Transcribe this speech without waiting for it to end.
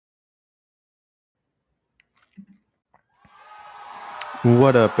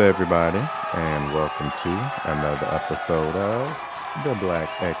What up, everybody, and welcome to another episode of the Black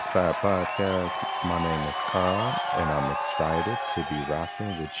Expat Podcast. My name is Carl, and I'm excited to be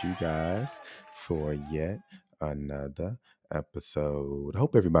rocking with you guys for yet another episode.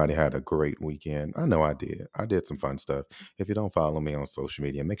 Hope everybody had a great weekend. I know I did. I did some fun stuff. If you don't follow me on social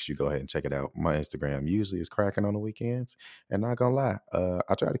media, make sure you go ahead and check it out. My Instagram usually is cracking on the weekends, and not gonna lie,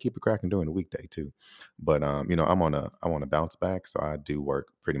 I try to keep it cracking during the weekday too. But I'm on a bounce back, so I do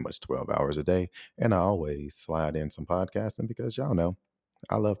work pretty much 12 hours a day, and I always slide in some podcasting because y'all know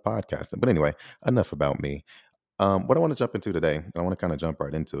I love podcasting. But anyway, enough about me. What I want to jump into today, I want to kind of jump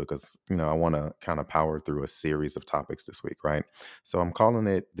right into it because I want to kind of power through a series of topics this week, right? So I'm calling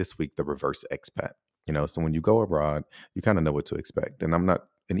it this week the reverse expat. So when you go abroad, you kind of know what to expect, and I'm not,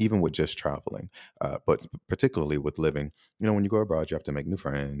 and even with just traveling, but particularly with living, when you go abroad, you have to make new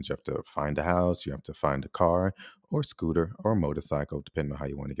friends, you have to find a house, you have to find a car or scooter or a motorcycle, depending on how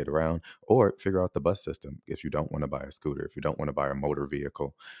you want to get around, or figure out the bus system if you don't want to buy a scooter, if you don't want to buy a motor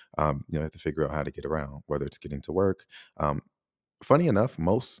vehicle. You have to figure out how to get around, whether it's getting to work. Um, Funny enough,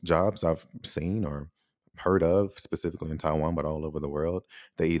 most jobs I've seen or heard of, specifically in Taiwan, but all over the world,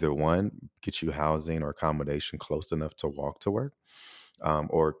 they either one, get you housing or accommodation close enough to walk to work.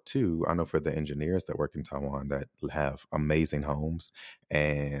 Or two, I know for the engineers that work in Taiwan that have amazing homes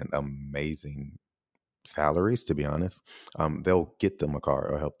and amazing salaries, to be honest, they'll get them a car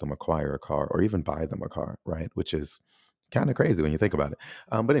or help them acquire a car or even buy them a car, right? Which is kind of crazy when you think about it.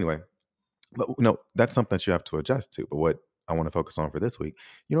 But anyway, that's something that you have to adjust to. But what I want to focus on for this week,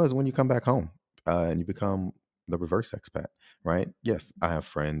 is when you come back home and you become the reverse expat, right? Yes, I have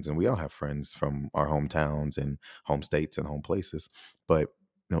friends, and we all have friends from our hometowns and home states and home places, but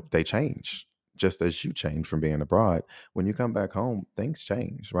they change. Just as you change from being abroad, when you come back home, things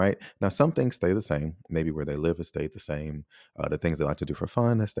change, right? Now, some things stay the same. Maybe where they live has stayed the same. The things they like to do for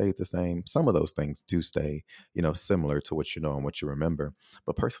fun has stayed the same. Some of those things do stay, similar to what you know and what you remember,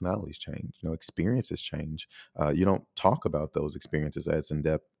 but personalities change, experiences change. You don't talk about those experiences as in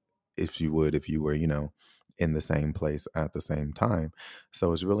depth if you would if you were, in the same place at the same time.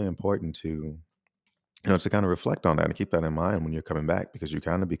 So it's really important to kind of reflect on that and keep that in mind when you're coming back, because you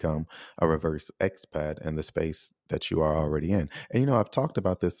kind of become a reverse expat in the space that you are already in. And, I've talked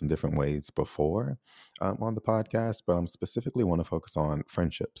about this in different ways before on the podcast, but I'm specifically want to focus on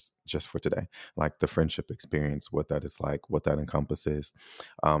friendships just for today, like the friendship experience, what that is like, what that encompasses,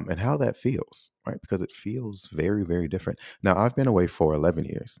 and how that feels, right? Because it feels very, very different. Now, I've been away for 11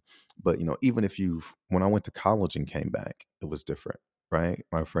 years, but, even if when I went to college and came back, it was different, right?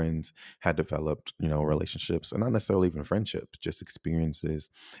 My friends had developed, relationships, and not necessarily even friendships, just experiences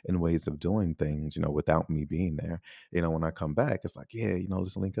and ways of doing things, without me being there. When I come back, it's like, yeah,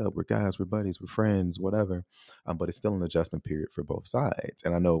 let's link up. We're guys, we're buddies, we're friends, whatever. But it's still an adjustment period for both sides.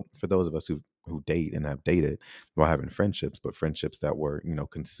 And I know for those of us who date and have dated while having friendships, but friendships that were,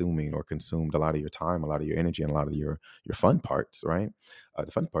 consuming or consumed a lot of your time, a lot of your energy, and a lot of your fun parts, right?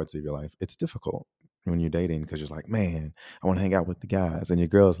 The fun parts of your life, it's difficult when you're dating because you're like, man, I want to hang out with the guys. And your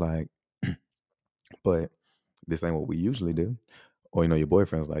girl's like, but this ain't what we usually do. Or, your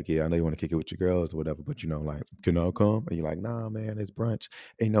boyfriend's like, yeah, I know you want to kick it with your girls or whatever, but, like, can I come? And you're like, nah, man, it's brunch.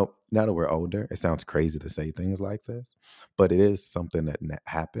 And, now that we're older, it sounds crazy to say things like this, but it is something that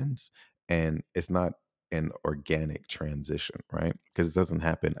happens, and it's not an organic transition, right? Because it doesn't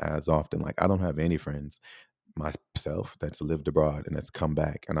happen as often. Like, I don't have any friends myself that's lived abroad and that's come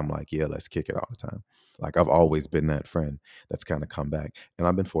back and I'm like, yeah, let's kick it all the time. Like, I've always been that friend that's kind of come back, and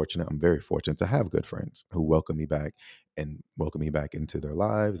I'm very fortunate to have good friends who welcome me back and welcome me back into their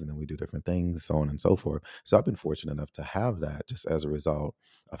lives, and then we do different things, so on and so forth. So I've been fortunate enough to have that just as a result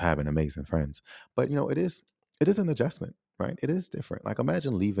of having amazing friends. But it is an adjustment, right? It is different. Like,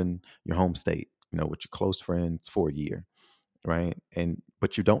 imagine leaving your home state, with your close friends for a year, right? And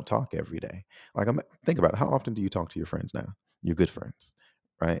but you don't talk every day. Like, think about it. How often do you talk to your friends now? Your good friends,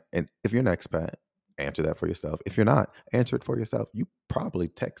 right? And if you're an expat, answer that for yourself. If you're not, answer it for yourself. You probably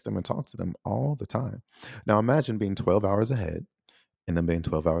text them and talk to them all the time. Now, imagine being 12 hours ahead and them being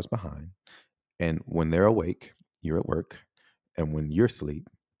 12 hours behind. And when they're awake, you're at work. And when you're asleep,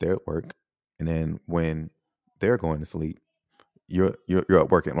 they're at work. And then when they're going to sleep, you're at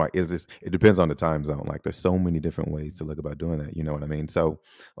work. And like, is this, it depends on the time zone. Like, there's so many different ways to look about doing that, you know what I mean? So,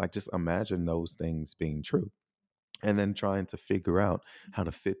 like, just imagine those things being true and then trying to figure out how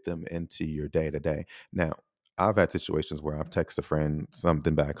to fit them into your day to day. Now, I've had situations where I've texted a friend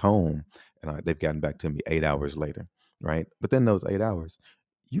something back home, and they've gotten back to me 8 hours later, right? But then those 8 hours,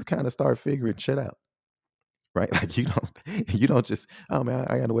 you kind of start figuring shit out, right? Like you don't just, oh man,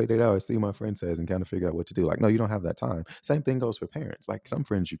 I gotta wait 8 hours, see what my friend says, and kind of figure out what to do. Like, no, you don't have that time. Same thing goes for parents. Like some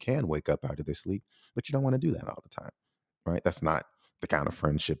friends you can wake up out of their sleep, but you don't want to do that all the time, right? That's not the kind of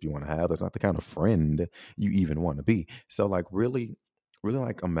friendship you want to have. That's not the kind of friend you even want to be. So like really, really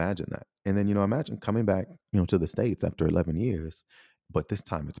like imagine that. And then, imagine coming back, to the States after 11 years, but this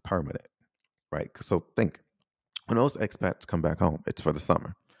time it's permanent, right? So think, when those expats come back home, it's for the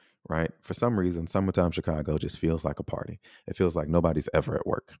summer, right? For some reason, summertime Chicago just feels like a party. It feels like nobody's ever at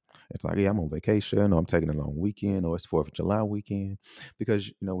work. It's like, yeah, I'm on vacation, or I'm taking a long weekend, or it's 4th of July weekend.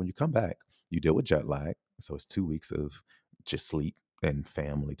 Because, when you come back, you deal with jet lag. So it's 2 weeks of just sleep and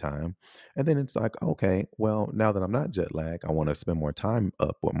family time. And then it's like, okay, well, now that I'm not jet lag, I want to spend more time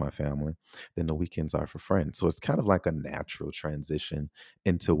up with my family. Then the weekends are for friends. So it's kind of like a natural transition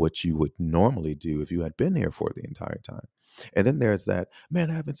into what you would normally do if you had been here for the entire time. And then there's that,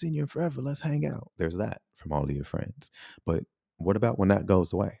 man, I haven't seen you in forever. Let's hang out. There's that from all of your friends. But what about when that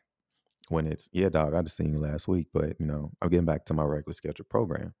goes away? When it's, yeah, dog, I just seen you last week, but I'm getting back to my regular scheduled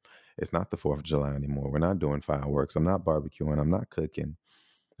program. It's not the 4th of July anymore. We're not doing fireworks. I'm not barbecuing. I'm not cooking.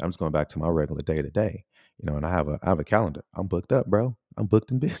 I'm just going back to my regular day to day. And I have a calendar. I'm booked up, bro. I'm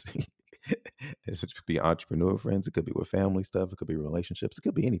booked and busy. It could be entrepreneur friends. It could be with family stuff. It could be relationships. It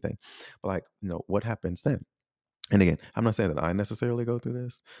could be anything. But like, what happens then? And again, I'm not saying that I necessarily go through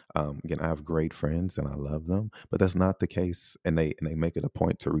this. Again, I have great friends and I love them, but that's not the case. And they make it a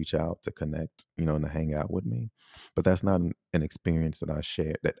point to reach out, to connect, and to hang out with me. But that's not an experience that I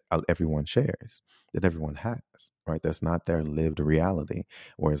share, that everyone shares, that everyone has, right? That's not their lived reality.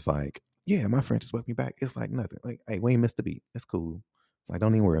 Where it's like, yeah, my friend just swept me back. It's like nothing. Like, hey, we ain't missed a beat. It's cool. Like,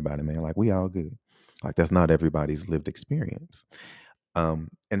 don't even worry about it, man. Like, we all good. Like, that's not everybody's lived experience. And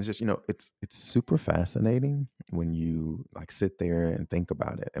it's just, it's super fascinating when you like sit there and think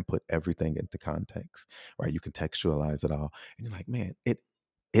about it and put everything into context, right? You contextualize it all, and you're like, man, it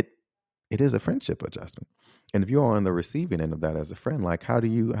it is a friendship adjustment. And if you're on the receiving end of that as a friend, like how do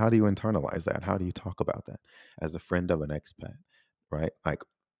you internalize that? How do you talk about that as a friend of an expat, right? Like,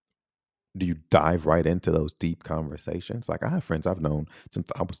 do you dive right into those deep conversations? Like, I have friends I've known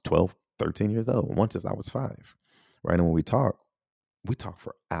since I was 12, 13 years old, once since I was 5, right? And when we talk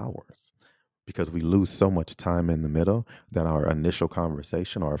for hours because we lose so much time in the middle that our initial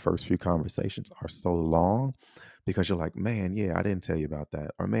conversation or our first few conversations are so long because you're like, man, yeah, I didn't tell you about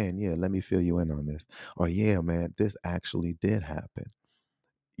that. Or, man, yeah, let me fill you in on this. Or, yeah, man, this actually did happen.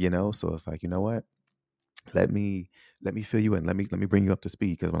 So it's like, you know what? Let me fill you in. Let me bring you up to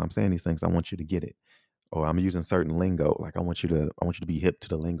speed because when I'm saying these things, I want you to get it. Or I'm using certain lingo. Like I want you to be hip to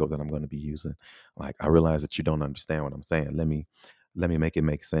the lingo that I'm going to be using. Like, I realize that you don't understand what I'm saying. Let me make it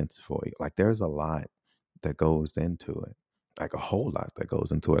make sense for you. Like, there's a lot that goes into it. Like a whole lot that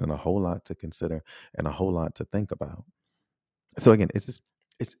goes into it, and a whole lot to consider, and a whole lot to think about. So again, it's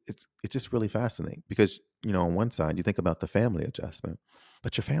just really fascinating because on one side you think about the family adjustment,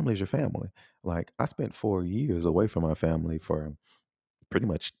 but your family is your family. Like, I spent 4 years away from my family for pretty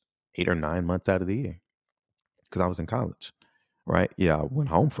much 8 or 9 months out of the year because I was in college, right? Yeah, I went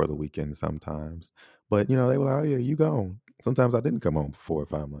home for the weekend sometimes, but they were like, "Oh yeah, you gone." Sometimes I didn't come home for 4 or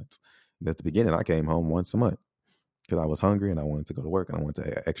 5 months. And at the beginning, I came home once a month because I was hungry and I wanted to go to work and I wanted to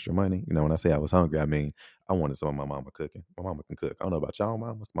have extra money. When I say I was hungry, I mean I wanted some of my mama cooking. My mama can cook. I don't know about y'all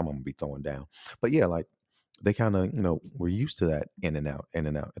mamas. My mama be throwing down, but yeah, like they kind of were used to that in and out, in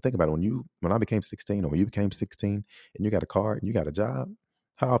and out. And think about it, when I became 16 or when you became 16 and you got a car and you got a job,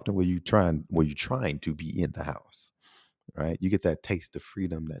 how often were you trying to be in the house? Right? You get that taste of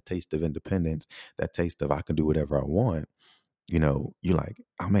freedom, that taste of independence, that taste of I can do whatever I want. You're like,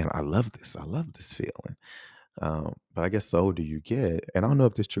 oh man, I love this. I love this feeling. But I guess so do you get, and I don't know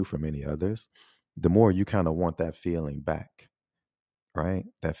if this is true for many others, the more you kind of want that feeling back, right?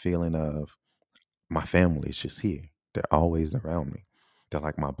 That feeling of my family is just here. They're always around me. They're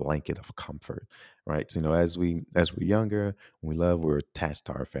like my blanket of comfort, right? So, as we're younger, when we love, we're attached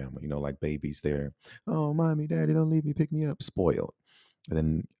to our family. Like babies, they're, oh, mommy, daddy, don't leave me, pick me up, spoiled. And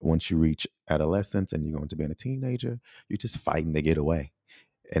then once you reach adolescence and you're going to be a teenager, you're just fighting to get away.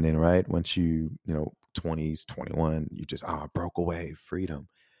 And then right once you 20s, 21, you just broke away, freedom.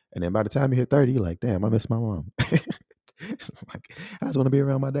 And then by the time you hit 30, you're like, damn, I miss my mom. It's like, I just want to be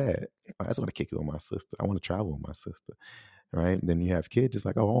around my dad. I just want to kick it with my sister. I want to travel with my sister. Right. And then you have kids. It's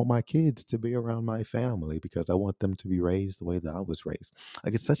like, oh, I want my kids to be around my family because I want them to be raised the way that I was raised.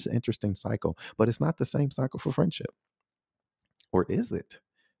 Like, it's such an interesting cycle, but it's not the same cycle for friendship. Or is it?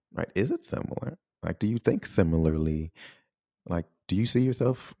 Right? Is it similar? Like, do you think similarly? Like, do you see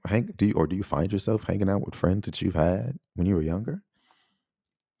yourself do you find yourself hanging out with friends that you've had when you were younger?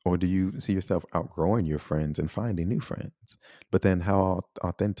 Or do you see yourself outgrowing your friends and finding new friends? But then how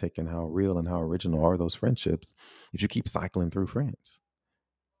authentic and how real and how original are those friendships if you keep cycling through friends,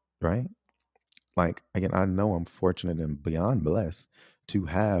 right? Like, again, I know I'm fortunate and beyond blessed to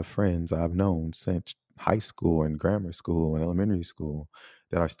have friends I've known since high school and grammar school and elementary school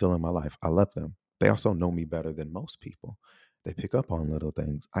that are still in my life. I love them. They also know me better than most people. They pick up on little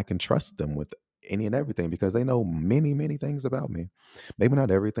things. I can trust them with any and everything because they know many, many things about me. Maybe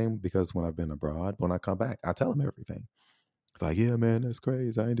not everything because when I've been abroad, when I come back, I tell them everything. It's like, yeah, man, that's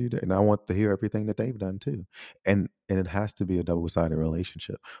crazy. I do that. And I want to hear everything that they've done too. And it has to be a double-sided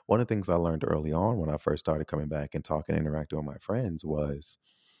relationship. One of the things I learned early on when I first started coming back and talking and interacting with my friends was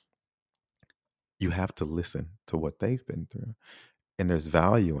you have to listen to what they've been through. And there's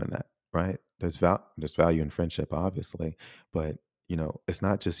value in that, right? There's value in friendship, obviously, but it's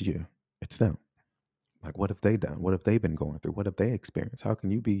not just you, it's them. Like, what have they done? What have they been going through? What have they experienced? How can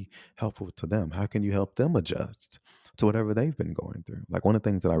you be helpful to them? How can you help them adjust to whatever they've been going through? Like, one of the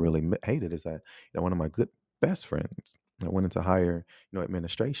things that I really hated is that, one of my good best friends, I went into higher,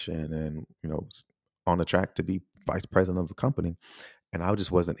 administration and, was on the track to be vice president of the company. And I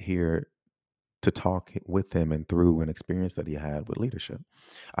just wasn't here to talk with him and through an experience that he had with leadership.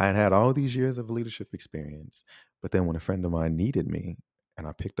 I had had all these years of leadership experience, but then when a friend of mine needed me and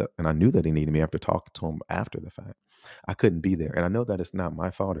I picked up and I knew that he needed me after talking to him after the fact, I couldn't be there. And I know that it's not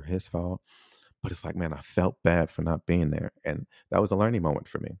my fault or his fault, but it's like, man, I felt bad for not being there. And that was a learning moment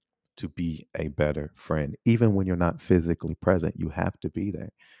for me to be a better friend. Even when you're not physically present, you have to be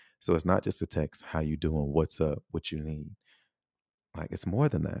there. So it's not just a text, how you doing, what's up, what you need. Like, it's more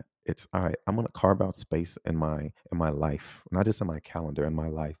than that. It's all right, I'm gonna carve out space in my life, not just in my calendar, in my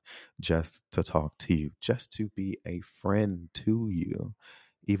life, just to talk to you, just to be a friend to you,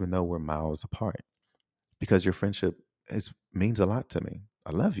 even though we're miles apart. Because your friendship means a lot to me.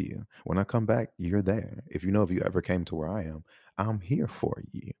 I love you. When I come back, you're there. If you ever came to where I am, I'm here for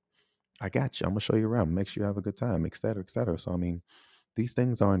you. I got you. I'm gonna show you around, make sure you have a good time, et cetera, et cetera. So I mean, these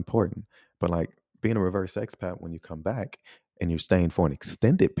things are important. But like being a reverse expat when you come back and you're staying for an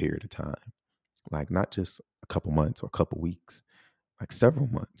extended period of time, like not just a couple months or a couple weeks, like several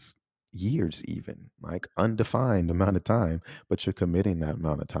months, years even, like undefined amount of time, but you're committing that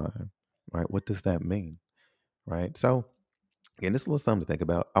amount of time, right? What does that mean? Right. So again, this is a little something to think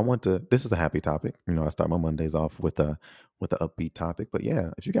about. This is a happy topic. I start my Mondays off with a upbeat topic. But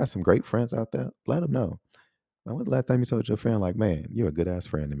yeah, if you got some great friends out there, let them know. When was the last time you told your friend, like, man, you're a good ass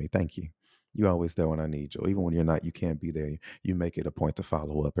friend to me. Thank you. You always there when I need you. Or even when you're not, you can't be there. You make it a point to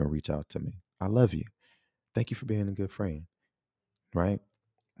follow up and reach out to me. I love you. Thank you for being a good friend. Right?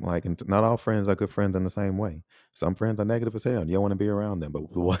 Like, and not all friends are good friends in the same way. Some friends are negative as hell, and you don't want to be around them.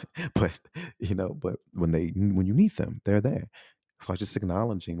 But what? But but when you need them, they're there. So just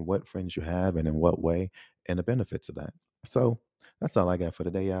acknowledging what friends you have and in what way, and the benefits of that. So that's all I got for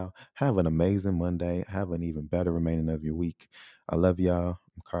today, y'all. Have an amazing Monday. Have an even better remaining of your week. I love y'all.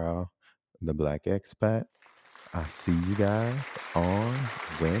 I'm Carl, the Black Expat. I see you guys on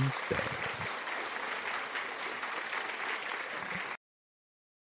Wednesday.